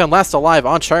shot. Kesson last alive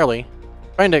on Charlie.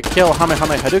 Trying to kill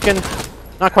Kamehameha Hadouken.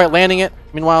 Not quite landing it.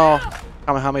 Meanwhile,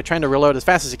 Kamehameha trying to reload as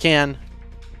fast as he can.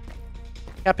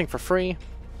 Capping for free.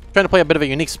 Trying to play a bit of a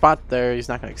unique spot there. He's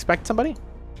not going to expect somebody.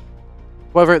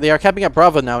 However, they are capping up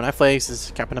Bravo now, and Netflix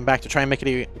is capping him back to try and make it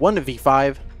a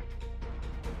 1v5.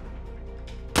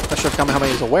 Not sure if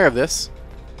Kamehameha is aware of this.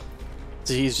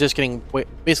 So he's just getting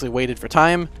basically waited for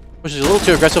time, which is a little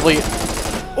too aggressively.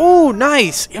 Oh,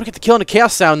 nice! Able to get the kill on the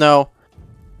Chaos Sound though.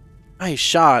 Nice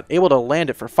shot. Able to land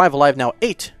it for 5 alive now,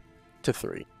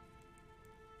 8-3.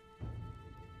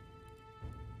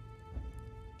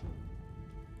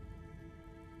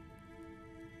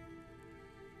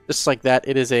 Just like that,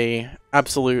 it is a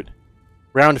absolute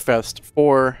round fest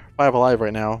for 5 alive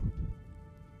right now.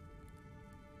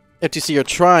 FTC are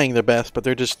trying their best, but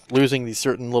they're just losing these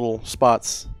certain little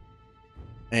spots.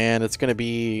 And it's gonna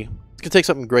take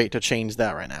something great to change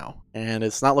that right now. And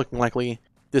it's not looking likely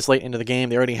this late into the game.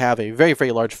 They already have a very,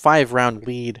 very large 5-round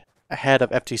lead ahead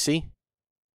of FTC.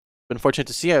 Been fortunate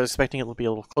to see. I was expecting it to be a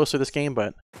little closer this game,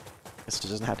 but this just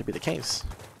doesn't have to be the case.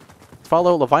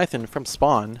 Follow Leviathan from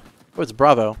spawn towards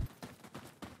Bravo.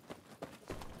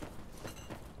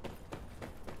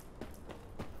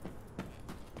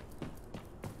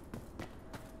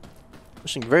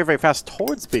 Pushing very, very fast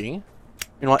towards B.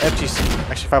 Meanwhile, FGC,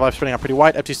 actually 5 Alive spreading out pretty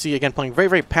wide. FGC again playing very,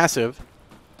 very passive.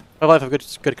 5 Alive have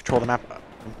good control of the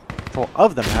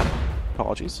map.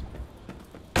 Apologies.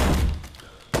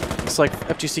 Looks like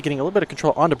FGC getting a little bit of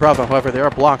control onto Bravo. However, they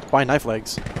are blocked by Knife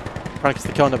Legs. Chronic gets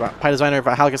the kill on the Pie Designer.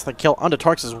 Valhalla gets the kill onto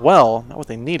Torx as well. Not what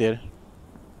they needed.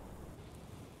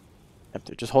 Yep,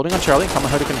 they're just holding on Charlie.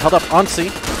 Kamehameha Hadouken held up on C.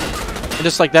 And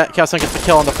just like that, Chaos gets the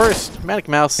kill on the first Manic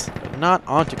Mouse. Not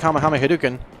onto Kamehameha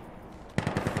Hadouken.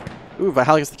 Ooh,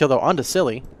 Valhalla gets the kill though onto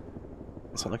Silly.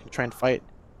 So I'm looking to try and fight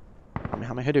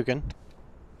Kamehameha Hadouken.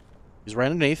 He's right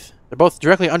underneath. They're both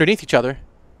directly underneath each other.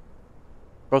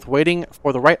 Both waiting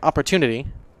for the right opportunity.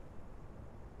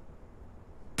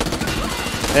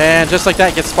 And just like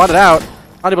that, gets spotted out.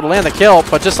 Not able to land the kill,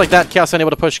 but just like that, Chaos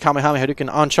unable to push Kamehameha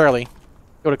Hadouken on Charlie.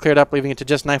 Go to clear it up, leaving it to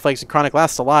just Knife Legs and Chronic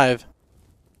last alive.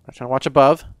 I'm trying to watch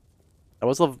above. That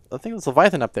was, I think it was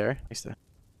Leviathan up there. Used to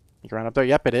think around up there.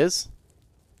 Yep, it is.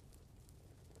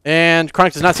 And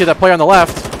Chronic does not see that player on the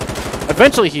left.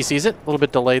 Eventually he sees it. A little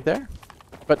bit delayed there.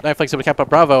 But Knife Legs able to cap up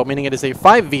Bravo, meaning it is a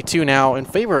 5v2 now in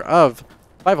favor of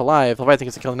 5 Alive. Leviathan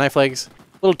gets to kill the Knife Legs.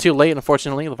 A little too late,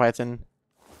 unfortunately. Leviathan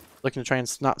looking to try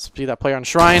and not see that player on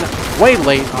Shrine. Way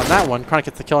late on that one. Chronic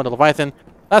gets the kill into Leviathan.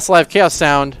 Last Alive Chaos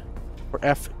Sound for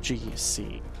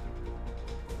FGC.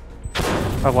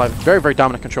 5 Alive, very, very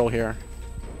dominant control here.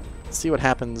 Let's see what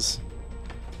happens.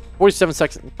 47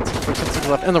 seconds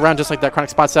left in the round, just like that. Chronic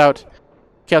spots out.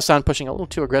 Chaos Sound pushing a little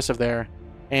too aggressive there.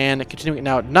 And continuing it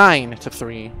now at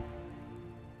 9-3.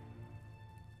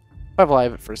 5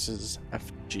 Alive versus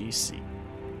FGC.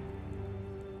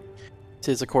 This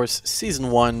is, of course,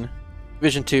 Season 1,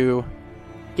 Division 2,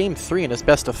 Game 3 in its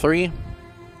best of 3.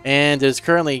 And is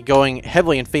currently going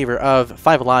heavily in favor of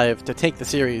 5 Alive to take the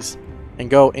series and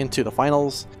go into the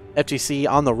finals. FGC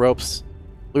on the ropes,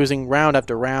 losing round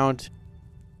after round.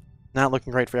 Not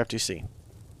looking great for FGC.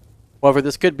 However,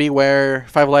 this could be where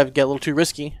 5 Alive get a little too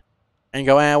risky and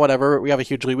go, whatever, we have a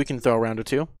huge lead, we can throw a round or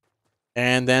two.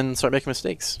 And then start making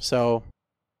mistakes. So,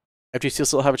 FGC will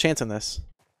still have a chance in this.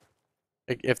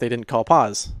 If they didn't call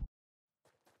pause.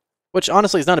 Which,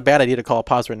 honestly, is not a bad idea to call a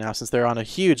pause right now, since they're on a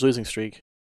huge losing streak.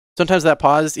 Sometimes that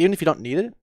pause, even if you don't need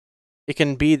it, it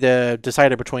can be the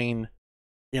decider between,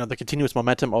 the continuous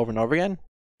momentum over and over again.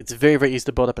 It's very, very easy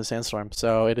to build up in Sandstorm,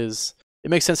 so it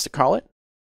makes sense to call it.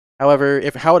 However,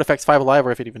 how it affects 5 Alive,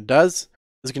 or if it even does,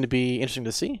 is going to be interesting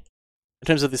to see. In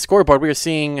terms of the scoreboard, we are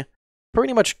seeing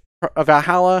pretty much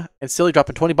Valhalla and Silly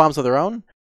dropping 20 bombs of their own,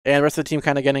 and the rest of the team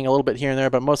kind of getting a little bit here and there,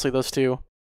 but mostly those two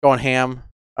going ham.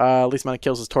 Least amount of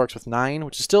kills is Torx with 9,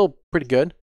 which is still pretty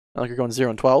good. Not like you're going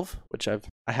 0-12, which I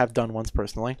have done once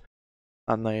personally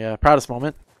on the proudest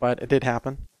moment, but it did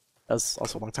happen. That was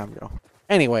also a long time ago.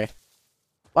 Anyway,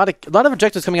 a lot of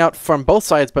objectives coming out from both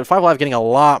sides, but 5 Alive getting a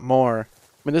lot more.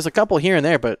 I mean, there's a couple here and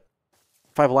there, but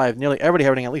 5 Alive, nearly everybody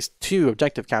having at least 2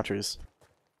 objective captures.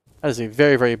 That is a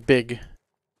very, very big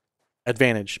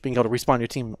advantage, being able to respawn your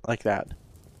team like that.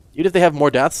 Even if they have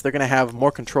more deaths, they're going to have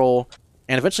more control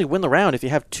and eventually win the round if you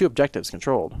have 2 objectives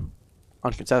controlled,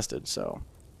 uncontested. So,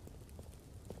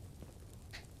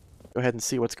 go ahead and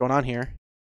see what's going on here.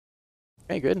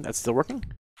 Okay, good. That's still working.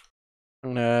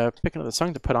 I'm going to pick another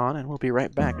song to put on, and we'll be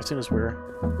right back as soon as we're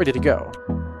ready to go.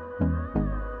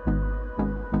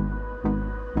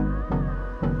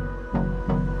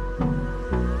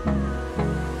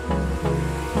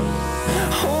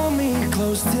 Hold me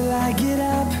close till I get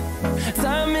up.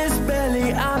 Time is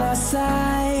barely on our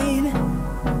side.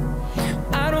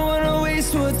 I don't want to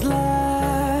waste what's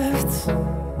left.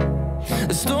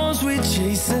 The storms we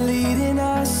chase are leading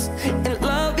us, and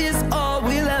love is all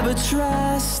we'll ever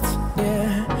trust.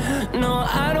 Yeah, no,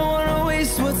 I don't want to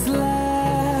waste what's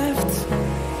left.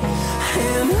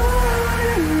 And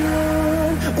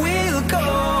on we'll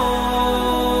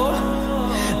go,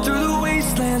 through the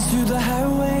wastelands, through the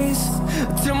highways,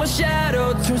 till my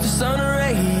shadow turns to sun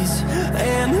rays.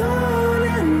 And on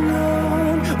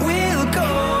we'll go,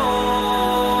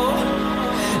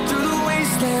 through the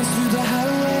wastelands, through the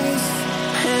highways,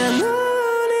 and on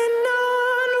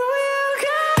we'll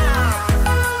go.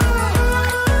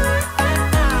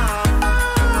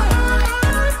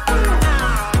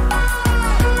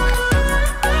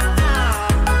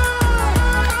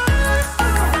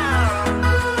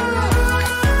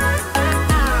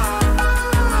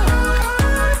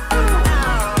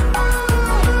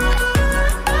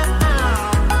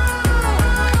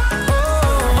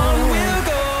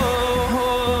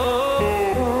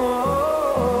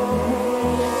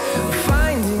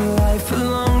 Finding life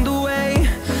along the way,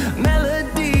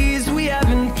 melodies we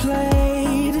haven't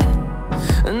played.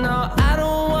 No, I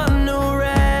don't want no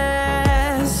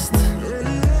rest.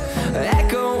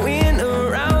 Echoing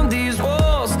around these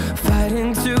walls,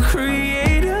 fighting to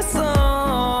create a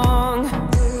song.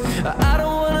 I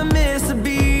don't want to miss a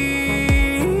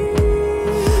beat.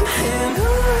 And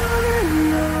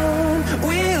on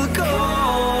we'll go,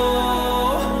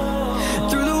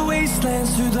 through the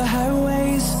wastelands, through the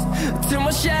highways, till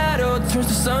my shadow turns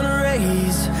to sun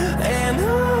rays. And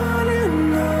on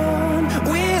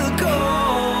we'll go,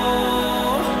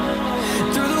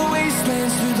 through the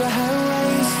wastelands, through the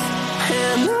highways,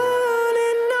 and on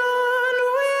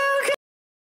we'll go.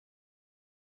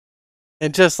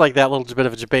 And just like that little bit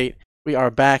of a debate, we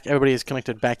are back. Everybody is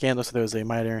connected back in. Looks like there was a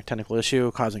minor technical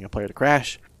issue causing a player to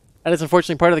crash. That is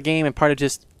unfortunately part of the game and part of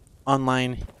just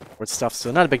online sports stuff,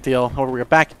 so not a big deal. However, we're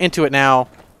back into it now.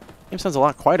 Game sounds a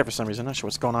lot quieter for some reason. Not sure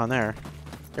what's going on there.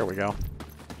 Here we go.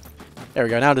 There we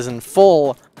go. Now it is in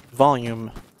full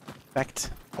volume effect.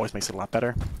 Always makes it a lot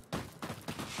better.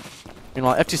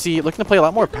 Meanwhile, FGC looking to play a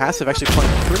lot more passive, actually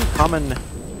playing pretty common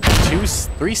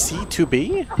 3C,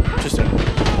 2B. Interesting.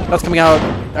 That's coming out.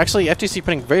 Actually, FGC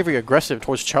putting very, very aggressive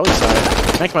towards Charlie's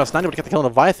side. Manic Mouse not able to get the kill on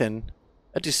Leviathan.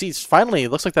 FGC finally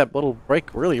looks like that little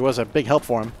break really was a big help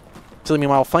for him. Silly,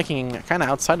 meanwhile, flanking kind of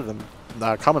outside of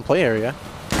the common play area.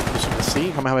 As you can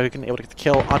see, Kamehameha can able to get the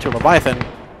kill onto Leviathan.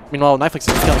 Meanwhile, Knifeflix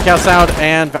gets the kill on the Chaos Sound,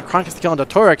 and Kronk gets the kill onto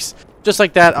Torix. Just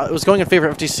like that, it was going in favor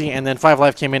of FGC, and then 5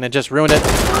 Live came in and just ruined it.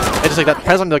 And just like that,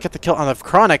 President will get the kill on the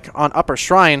Chronic on Upper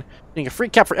Shrine, being a free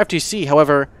cap for FGC.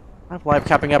 However, 5 Live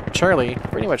capping up Charlie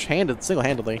pretty much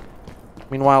single-handedly.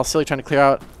 Meanwhile, Silly trying to clear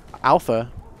out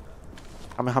Alpha.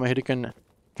 Kamehameha Hadouken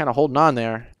kind of holding on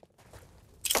there.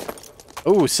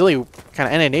 Ooh, Silly kind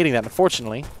of NA-nating that,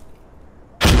 unfortunately.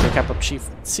 They capped up Chief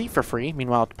C for free.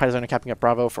 Meanwhile, Paidesigner capping up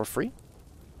Bravo for free.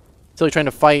 Silly trying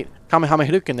to fight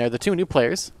Kamehameha Hadouken there, the two new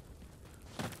players.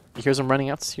 He hears him running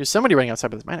out. Here's somebody running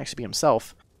outside, but it might actually be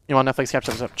himself. Meanwhile, Netflix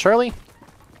captures up Charlie.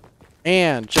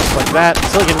 And just like that,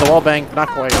 Silly getting the wall bang. Not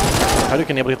quite.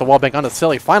 Hadouken able to get the wall bang onto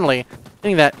Silly. Finally,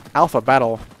 getting that Alpha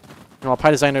battle. Meanwhile,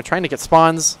 Paidesigner trying to get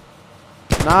spawns.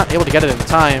 Not able to get it in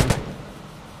time.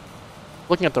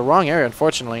 Looking at the wrong area,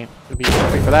 unfortunately. Would be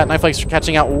perfect for that. Knifeflakes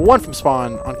catching out one from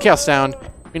spawn on Chaos Sound.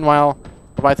 Meanwhile,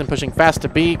 Leviathan pushing fast to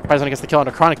B. Paidesigner gets the kill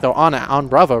on Chronic, though, on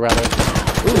Bravo, rather.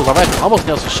 Ooh, Leviathan almost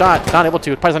nails the shot. Not able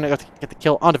to. Paidesigner gets to get the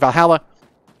kill onto Valhalla.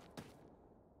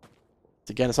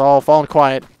 Again, it's all falling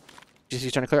quiet.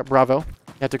 GC's trying to clear up Bravo.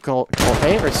 You have to call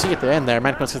A or C at the end there.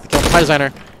 Manic Mouse gets the kill on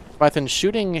Paidesigner. Leviathan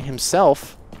shooting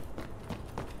himself.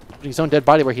 His own dead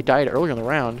body where he died earlier in the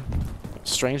round.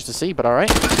 Strange to see, but alright.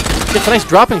 Gets a nice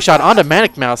dropping shot onto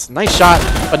Manic Mouse. Nice shot,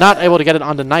 but not able to get it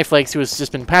onto Knifeflakes, who has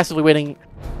just been passively waiting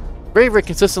very, very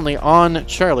consistently on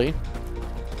Charlie.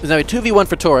 There's now a 2v1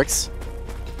 for Torix.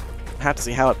 Have to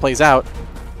see how it plays out.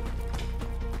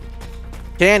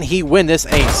 Can he win this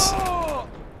ace?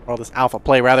 Or this alpha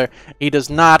play, rather. He does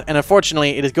not, and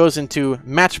unfortunately, it goes into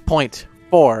match point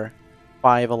 4,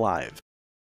 5 alive.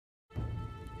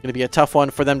 Going to be a tough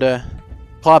one for them to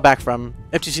claw back from.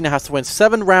 FGC now has to win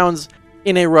 7 rounds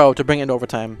in a row to bring it into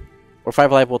overtime, or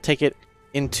 5 alive will take it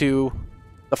into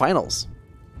the finals.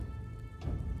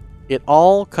 It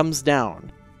all comes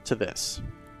down to this.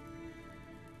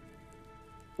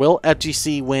 Will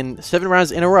FGC win 7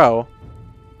 rounds in a row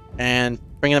and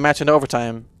bring the match into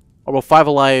overtime? Or will 5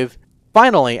 Alive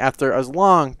finally, after a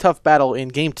long, tough battle in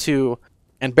Game 2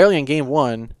 and barely in Game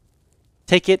 1,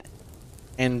 take it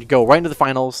and go right into the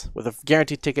finals with a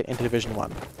guaranteed ticket into Division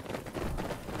 1?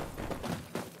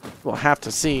 We'll have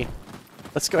to see.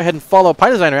 Let's go ahead and follow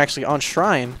Paidesigner actually on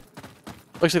Shrine.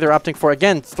 Looks like they're opting for,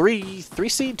 again,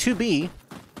 3C, 2B.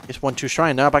 Just 1-2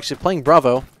 Shrine. Now I'm actually playing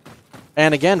Bravo.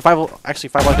 And again, 5 Alive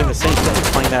doing the same thing. He's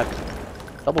playing that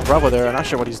double Bravo there. I'm not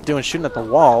sure what he's doing, shooting at the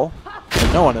wall.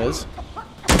 But no one is.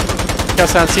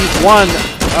 Chaos Sound sees one.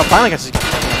 Oh, finally gets his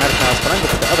Magic Mouse, but I'm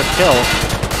with the other kill.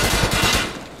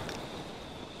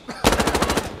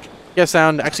 Chaos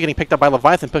Sound actually getting picked up by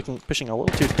Leviathan, pushing a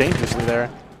little too dangerously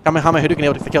there. Kamehameha Hadouken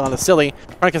able to get the kill on the Silly.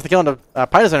 Chronic gets the kill on the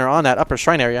Paidesigner on that upper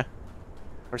shrine area.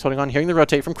 We're holding on, hearing the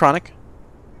rotate from Chronic.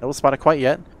 No spot it quite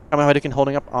yet. Kamehameha Hadouken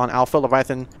holding up on Alpha.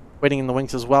 Leviathan waiting in the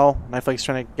wings as well. Knifeflake's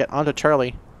trying to get onto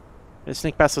Charlie. And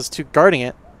sneak past those two guarding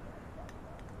it.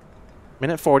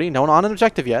 Minute 40, no one on an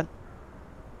objective yet.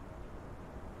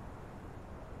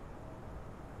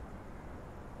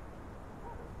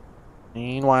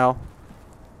 Meanwhile,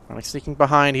 Chronic sneaking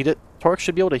behind. Torx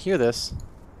should be able to hear this.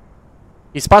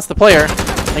 He spots the player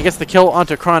and gets the kill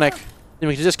onto Chronic. Then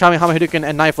we can just Kamehameha Hadouken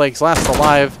and Knifeflakes last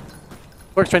alive.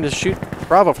 Torx trying to shoot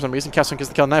Bravo for some reason. Capstone gets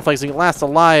the kill on Knifeflakes. Last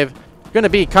alive. Going to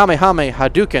be Kamehameha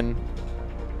Hadouken.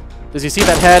 Does he see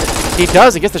that head? He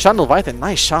does. He gets the shot on Leviathan.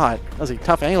 Nice shot. That was a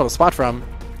tough angle to spot from.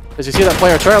 Does he see that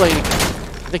player, Charlie?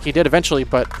 I think he did eventually,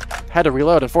 but had to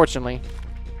reload, unfortunately.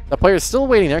 The player is still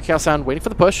waiting there. Chaos Sound waiting for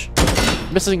the push.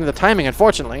 Missing the timing,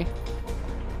 unfortunately.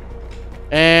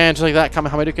 And just like that,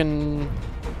 Kamehameha Hadouken.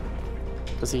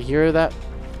 Does he hear that?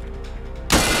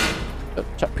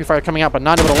 Pre-fire coming out, but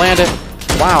not able to land it.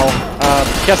 Wow.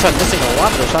 Chaos Sound missing a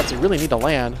lot of those shots he really need to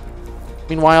land.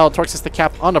 Meanwhile, Torx gets the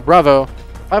cap on the Bravo.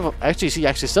 Actually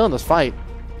still in this fight.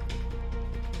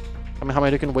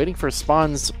 Kamehameha Hadouken waiting for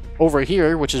spawns over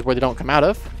here, which is where they don't come out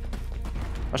of.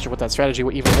 Not sure what that strategy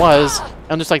even was.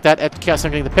 And just like that, Chaos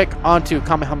Sound getting the pick onto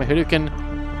Kamehameha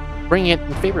Hadouken, bringing it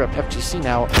in favor of FGC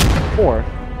now,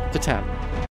 4-10.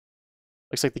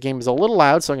 Looks like the game is a little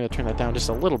loud, so I'm going to turn that down just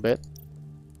a little bit.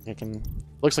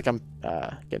 Looks like I'm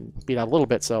getting beat out a little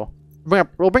bit, so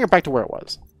We'll bring it back to where it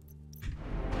was.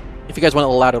 If you guys want it a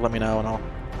little louder, let me know, and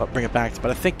I'll bring it back.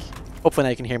 But I think, hopefully now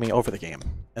you can hear me over the game,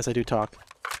 as I do talk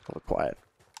a little quiet.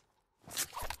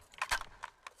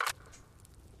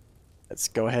 Let's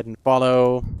go ahead and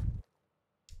follow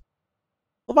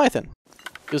Leviathan.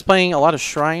 He was playing a lot of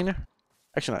Shrine.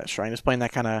 Actually, not Shrine. He was playing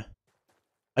that kind of...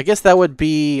 I guess that would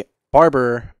be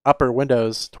Barber upper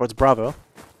windows towards Bravo.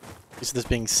 Used to this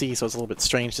being C, so it's a little bit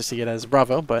strange to see it as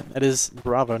Bravo, but it is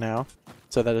Bravo now.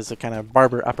 So that is a kind of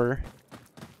Barber upper.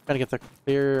 Trying to get the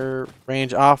clear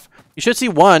range off. You should see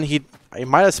one. He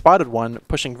might have spotted one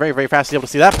pushing very, very fast. He's able to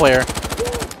see that player.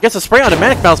 Gets a spray on a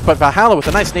Manic Mouse, but Valhalla with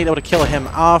a nice nade able to kill him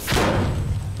off.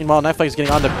 Meanwhile, Netflix is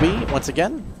getting on to B once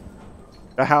again.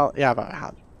 Valhalla, yeah,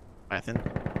 Valhalla.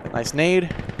 Nice nade.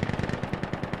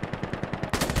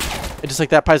 And just like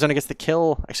that, Pyzona gets the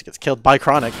kill. Actually gets killed by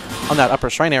Chronic on that upper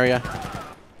shrine area.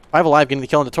 5 Alive getting the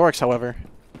kill into Torx, however.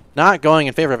 Not going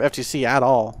in favor of FTC at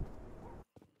all.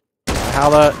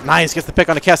 Valhalla, nice, gets the pick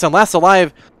on the cast. And last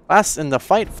alive, last in the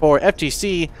fight for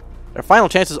FGC. Their final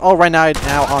chances all right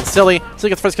now on Silly. Silly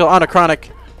gets the first kill on a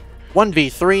Chronic.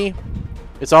 1v3.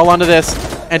 It's all onto this.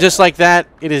 And just like that,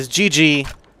 it is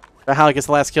GG. Valhalla gets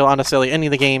the last kill onto Silly, ending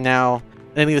the game now.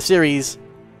 Ending the series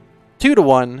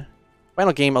 2-1.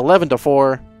 Final game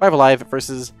 11-4. 5 Alive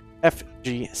versus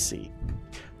FGC.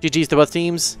 GG's to both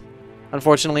teams.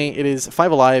 Unfortunately, it is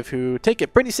 5 Alive who take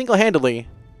it pretty single-handedly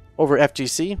over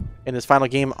FGC in this final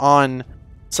game on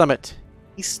Summit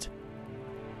East.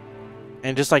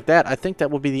 And just like that, I think that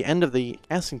will be the end of the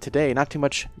casting today. Not too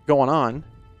much going on.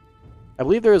 I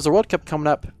believe there is a World Cup coming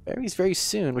up very, very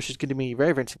soon, which is going to be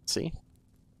very, very interesting to see.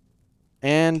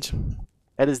 And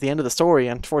that is the end of the story,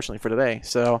 unfortunately, for today.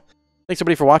 So, thanks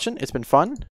everybody for watching. It's been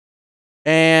fun.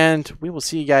 And we will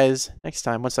see you guys next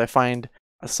time once I find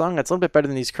a song that's a little bit better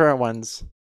than these current ones.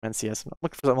 NCS. I'm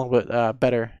looking for something a little bit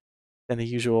better than the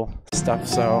usual stuff,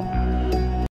 so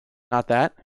not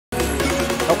that.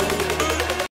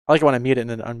 Oh. I like it when I mute it and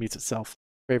then it unmutes itself.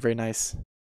 Very, very nice.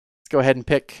 Let's go ahead and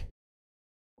pick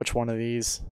which one of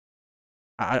these.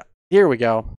 Here we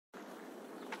go.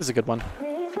 This is a good one.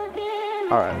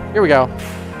 Alright, here we go.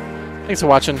 Thanks for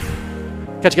watching.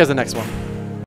 Catch you guys in the next one.